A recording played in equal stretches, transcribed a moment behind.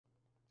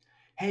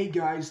Hey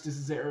guys, this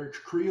is Eric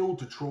Creel,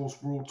 the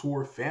Trolls World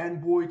Tour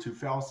Fanboy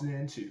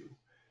 2002.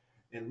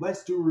 And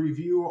let's do a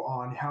review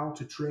on How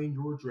to Train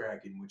Your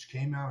Dragon, which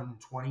came out in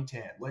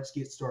 2010. Let's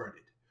get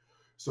started.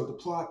 So the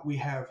plot, we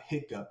have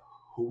Hiccup,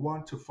 who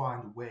want to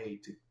find a way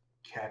to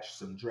catch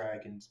some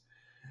dragons,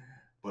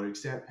 but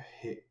except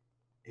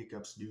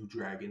Hiccup's new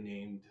dragon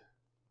named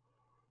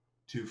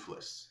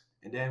Toothless.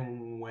 And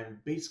then when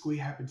basically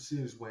happens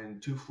is when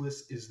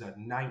Toothless is the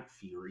Night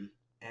Fury,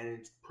 and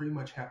it pretty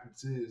much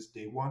happens is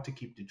they want to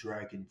keep the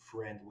dragon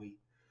friendly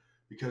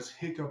because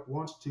Hiccup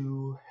wants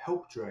to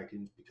help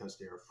dragons because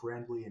they're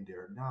friendly and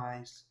they're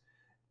nice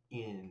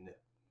in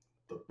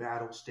the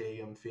battle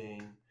stadium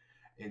thing.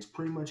 And it's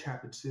pretty much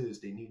happens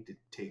is they need to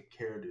take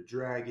care of the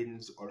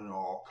dragons at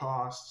all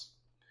costs.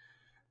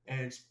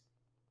 And it's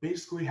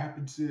basically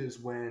happens is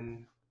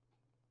when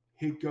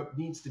Hiccup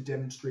needs to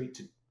demonstrate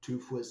to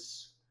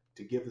Toothless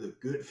to give it a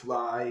good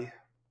fly.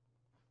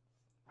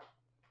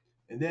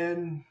 And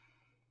then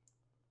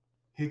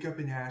Hiccup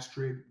and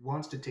Astrid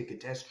wants to take a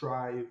test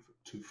drive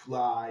to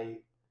fly.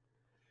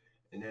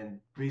 And then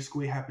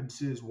basically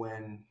happens is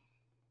when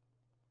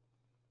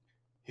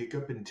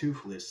Hiccup and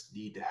Toothless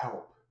need to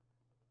help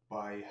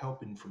by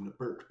helping from the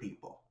Burke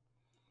people.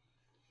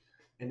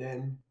 And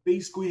then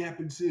basically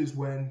happens is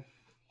when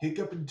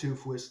Hiccup and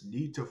Toothless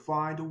need to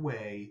find a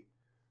way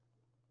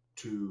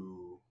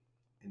to...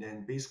 And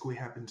then basically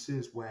happens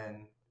is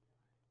when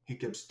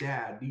Hiccup's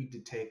dad need to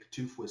take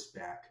Toothless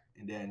back.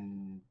 And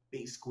then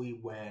basically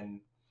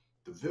when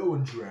the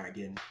villain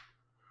dragon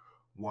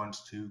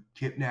wants to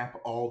kidnap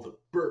all the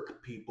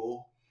Burke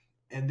people.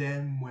 And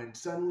then when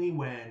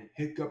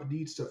Hiccup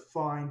needs to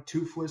find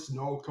Toothless at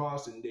all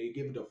costs and they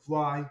give it a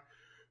fly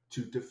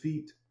to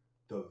defeat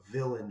the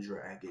villain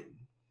dragon.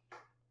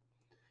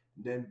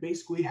 And then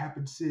basically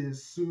happens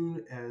is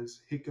soon as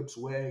Hiccup's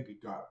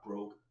leg got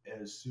broke,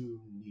 as soon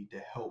need to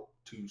help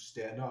to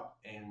stand up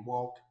and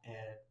walk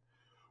and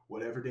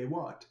whatever they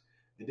want.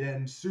 And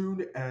then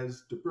soon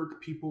as the Burke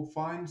people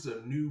finds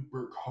a new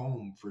Burke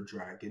home for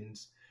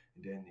dragons,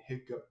 and then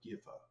Hiccup give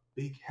a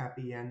big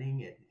happy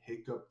ending and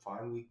Hiccup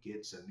finally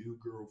gets a new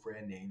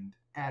girlfriend named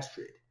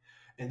Astrid.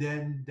 And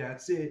then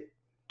that's it.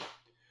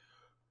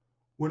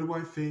 What do I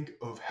think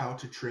of How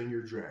to Train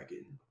Your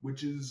Dragon,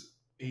 which is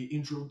an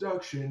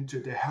introduction to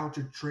the How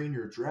to Train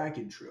Your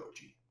Dragon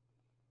trilogy.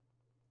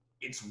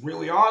 It's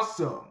really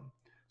awesome.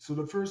 So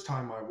the first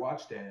time I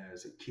watched it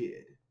as a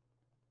kid,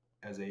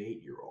 as an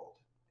 8-year-old,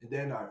 and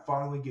then I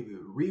finally give it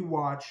a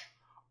rewatch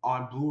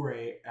on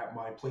Blu-ray at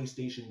my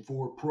PlayStation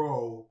 4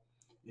 Pro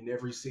in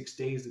every 6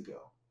 days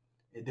ago.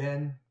 And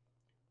then,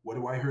 what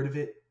do I heard of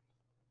it?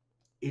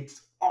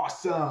 It's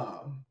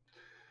awesome.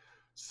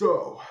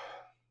 So,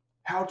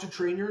 How to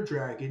Train Your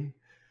Dragon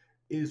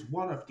is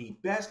one of the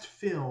best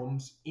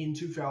films in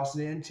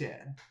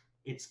 2010.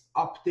 It's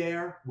up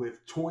there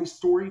with Toy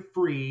Story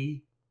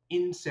 3,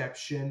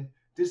 Inception,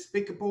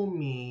 Despicable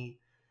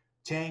Me,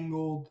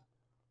 Tangled,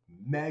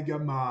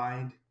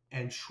 Megamind,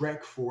 and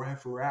Shrek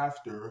Forever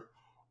After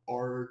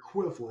are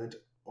equivalent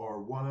or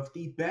one of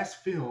the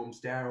best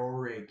films that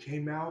already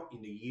came out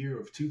in the year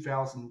of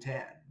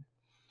 2010.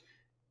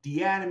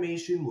 The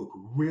animation looked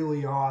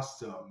really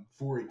awesome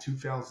for a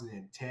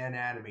 2010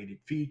 animated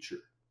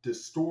feature. The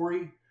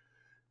story,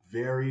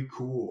 very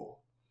cool.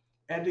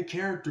 And the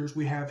characters,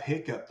 we have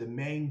Hiccup, the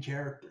main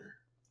character.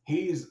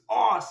 He's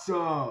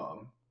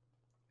awesome!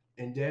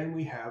 And then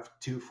we have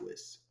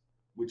Toothless,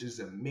 which is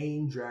the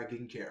main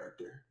dragon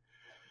character.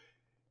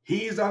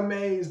 He's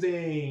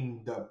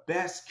amazing! The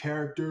best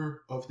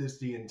character of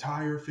the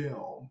entire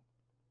film.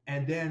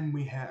 And then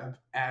we have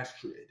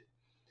Astrid.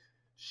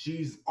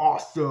 She's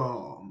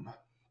awesome!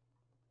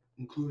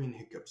 Including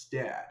Hiccup's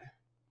dad.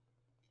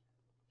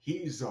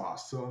 He's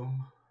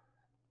awesome.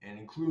 And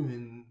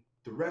including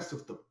the rest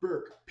of the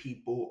Burke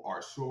people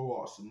are so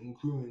awesome,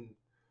 including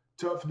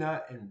Tough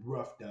Nut and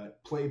Rough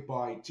Nut, played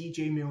by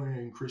TJ Miller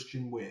and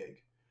Christian Wiig.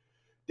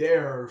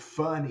 They're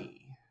funny.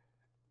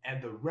 And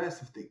the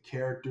rest of the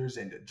characters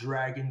and the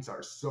dragons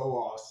are so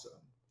awesome.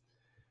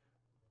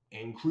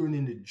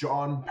 Including the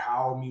John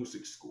Powell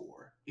music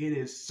score. It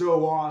is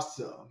so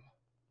awesome.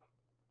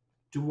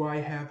 Do I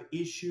have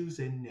issues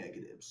and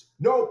negatives?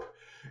 Nope!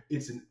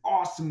 It's an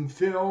awesome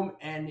film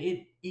and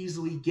it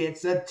easily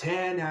gets a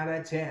 10 out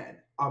of 10.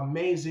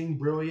 Amazing,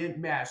 brilliant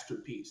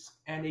masterpiece.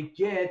 And it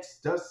gets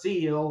the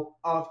seal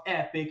of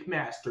epic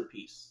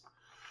masterpiece.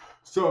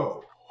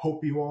 So,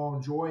 hope you all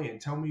enjoy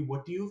and tell me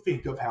what do you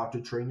think of How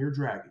to Train Your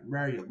Dragon.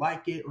 Whether you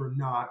like it or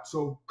not.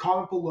 So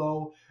comment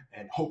below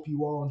and hope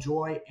you all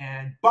enjoy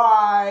and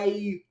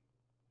bye!